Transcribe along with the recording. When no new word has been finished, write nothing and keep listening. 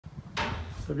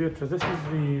So Beatrice, this is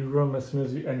the room as soon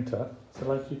as you enter. So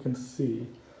like you can see,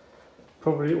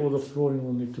 probably all the flooring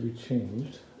will need to be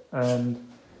changed, and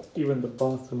even the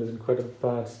bathroom is in quite a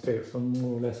bad state, so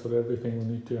more or less everything will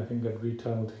need to, I think, get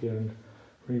retiled here and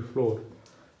refloored.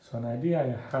 So an idea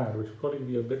I had, which would probably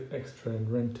be a bit extra in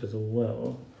rent as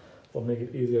well, or make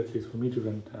it easier at least for me to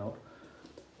rent out,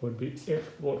 would be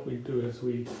if what we do is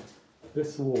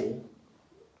this wall,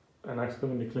 and I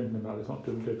explained to Clinton about it, it's not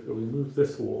too difficult, we move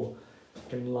this wall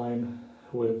in line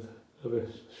with the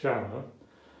shower.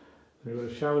 We've got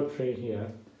a shower tray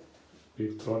here,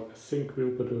 we've got a sink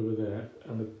we'll put over there,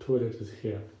 and the toilet is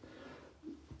here.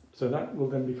 So that will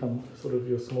then become sort of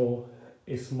your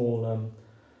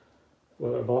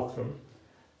a bathroom.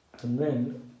 And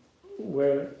then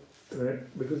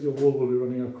because your wall will be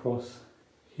running across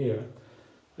here,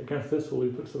 against this wall we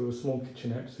put sort of a small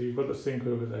kitchenette, so you've got the sink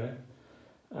over there.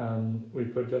 We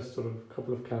put just sort of a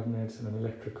couple of cabinets and an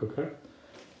electric cooker.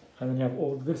 And then you have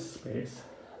all this space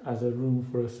as a room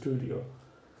for a studio.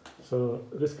 So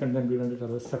this can then be rented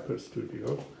as a separate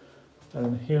studio.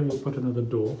 And here we'll put another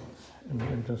door in the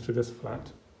entrance to this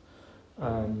flat.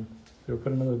 We'll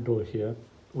put another door here,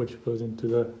 which goes into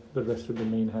the rest of the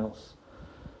main house.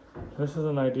 This is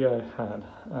an idea I had.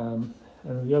 And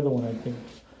the other one, I think,